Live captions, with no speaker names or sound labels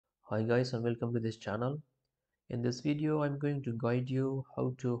Hi guys and welcome to this channel. In this video I'm going to guide you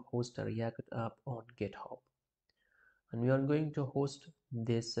how to host a React app on GitHub, and we are going to host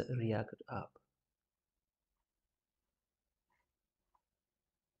this React app.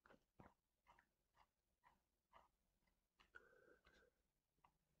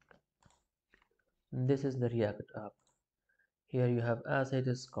 This is the React app. Here you have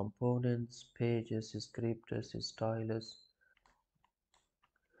assets, components, pages, scripts, styles.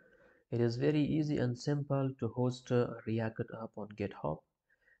 It is very easy and simple to host a React app on GitHub.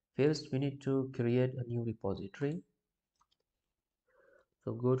 First we need to create a new repository.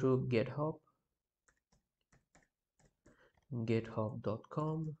 So go to GitHub,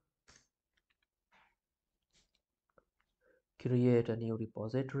 github.com, create a new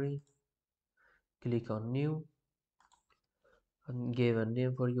repository, click on new and give a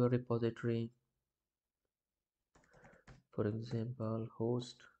name for your repository. For example,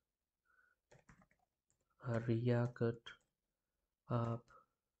 host a React app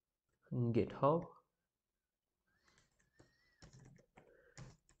GitHub.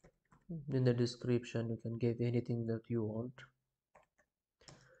 In the description you can give anything that you want.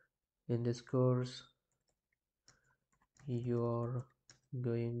 In this course you are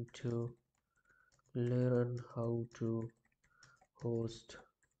going to learn how to host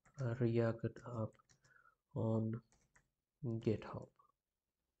a React app on GitHub.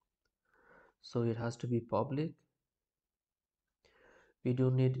 So it has to be public. We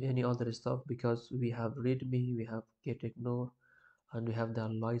don't need any other stuff because we have readme, we have gitignore, and we have the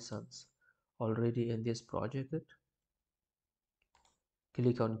license already in this project.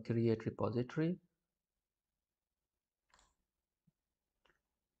 Click on create repository.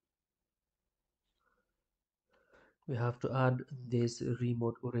 We have to add this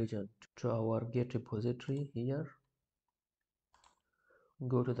remote origin to our Git repository here.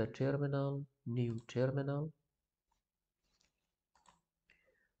 Go to the terminal, new terminal.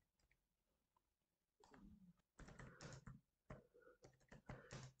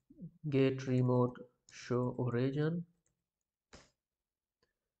 Get remote show origin.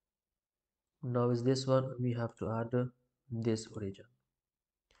 Now is this one, we have to add this origin.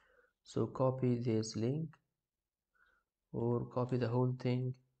 So copy this link or copy the whole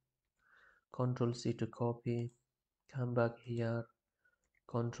thing. Ctrl C to copy. Come back here,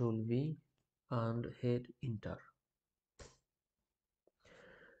 Ctrl V and hit enter.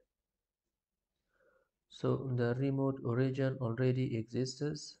 So the remote origin already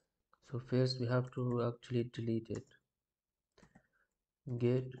exists. So first we have to actually delete it.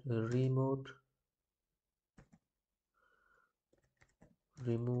 Get remote,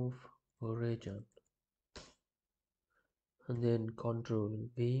 remove origin, and then Ctrl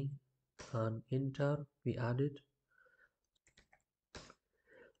V and enter. We add it.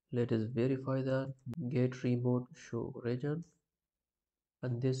 Let us verify that. Get remote show origin,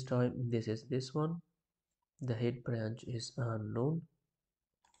 and this time this is this one. The head branch is unknown,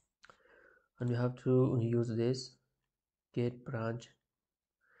 and we have to use this get branch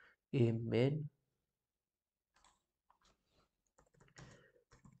a main,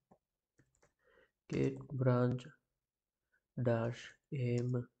 get branch dash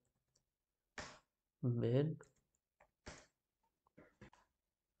m main,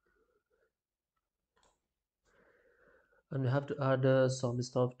 and we have to add some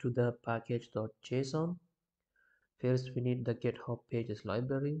stuff to the package.json. First we need the GitHub pages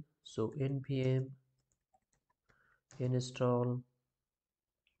library, so npm install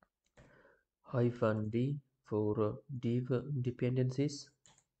 -d for div dependencies,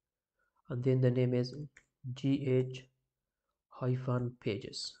 and then the name is gh-pages.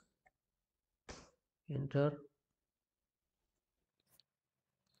 Enter.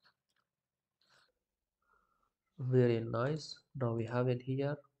 Very nice. Now we have it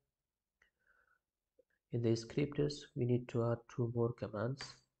here. In the scripts we need to add two more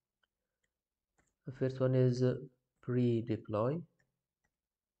commands. The first one is pre-deploy.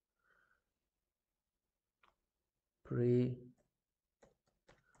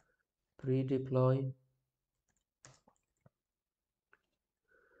 Pre-deploy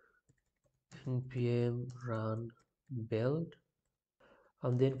npm run build,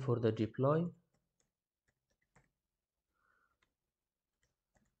 and then for the deploy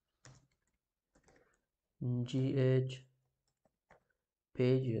gh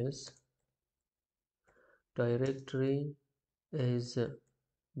pages directory is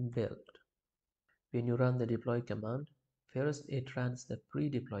built. When you run the deploy command, first it runs the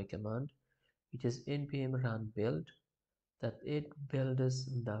pre-deploy command, which is npm run build, that it builds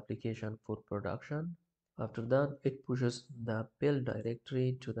the application for production, After that, it pushes the build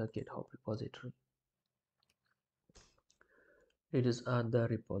directory to the GitHub repository. It is at the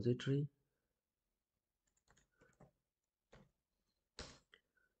repository.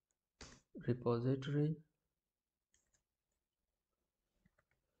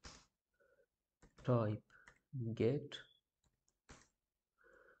 Type git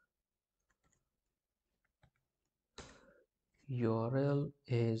URL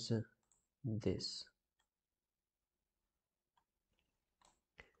is this.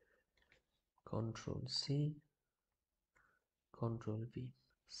 Control C, Control V.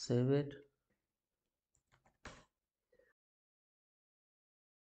 Save it.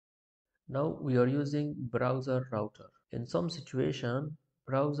 Now we are using browser router. In some situation,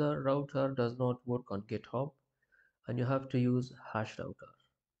 browser router does not work on GitHub and you have to use hash router.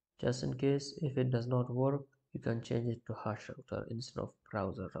 Just in case if it does not work, you can change it to hash router instead of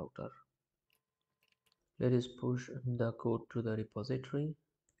browser router. Let us push the code to the repository.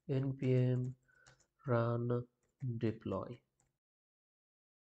 npm run deploy.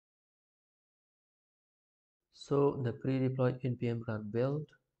 So the pre-deploy npm run build.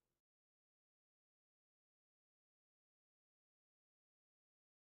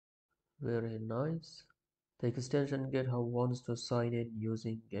 Very nice. The extension GitHub wants to sign in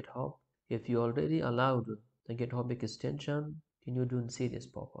using GitHub. If you already allowed the GitHub extension, then you don't see this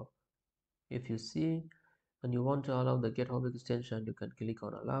pop-up. If you see and you want to allow the GitHub extension, you can click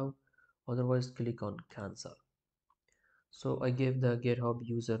on allow, otherwise click on cancel. So I gave the GitHub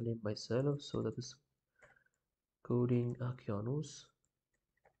username myself, so that is coding Akianus.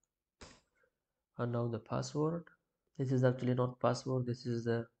 And now the password. This is actually not password, this is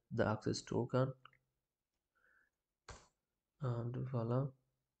the access token. And voila,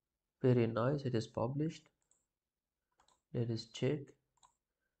 very nice, it is published. Let us check,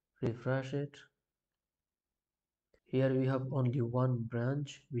 refresh it. Here we have only one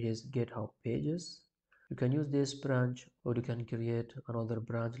branch, which is GitHub pages. You can use this branch, or you can create another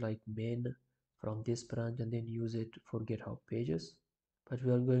branch like main from this branch and then use it for GitHub pages. But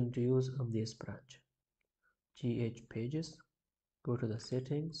we are going to use this branch, GH pages. Go to the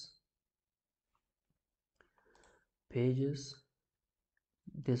settings, pages.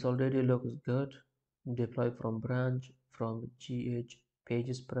 This already looks good. Deploy from branch, from GH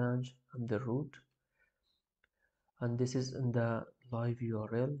pages branch and the root. And this is in the live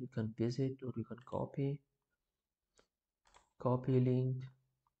URL. You can visit or you can copy link,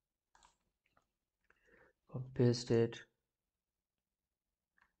 paste it.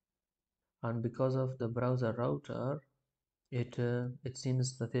 And because of the browser router, it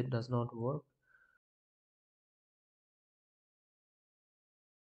seems that it does not work.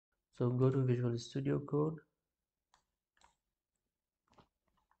 So go to Visual Studio Code,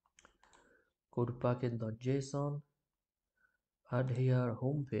 go to package.json, add here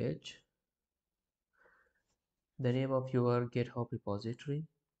home page, the name of your GitHub repository.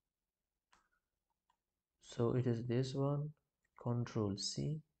 So it is this one. Control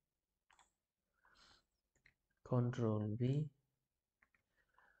C, Control V,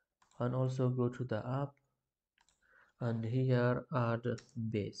 and also go to the app and here add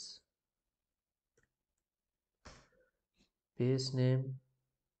base name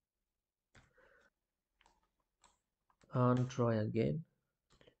and try again.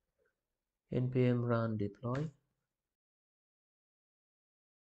 npm run deploy.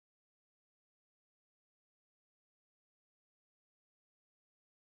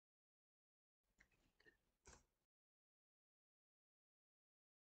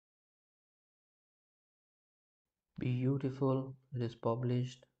 Beautiful, it is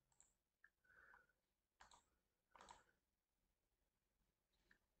published.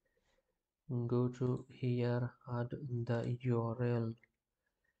 Go to here, add the URL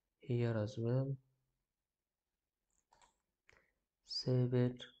here as well, save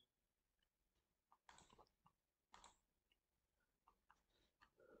it.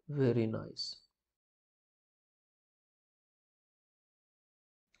 Very nice.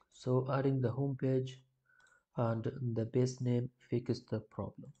 So adding the home page and the base name fixed the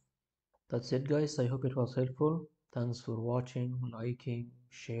problem. That's it guys, I hope it was helpful. Thanks for watching, liking,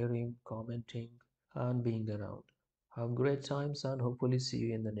 sharing, commenting and being around. Have great times and hopefully see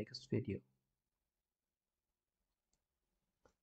you in the next video.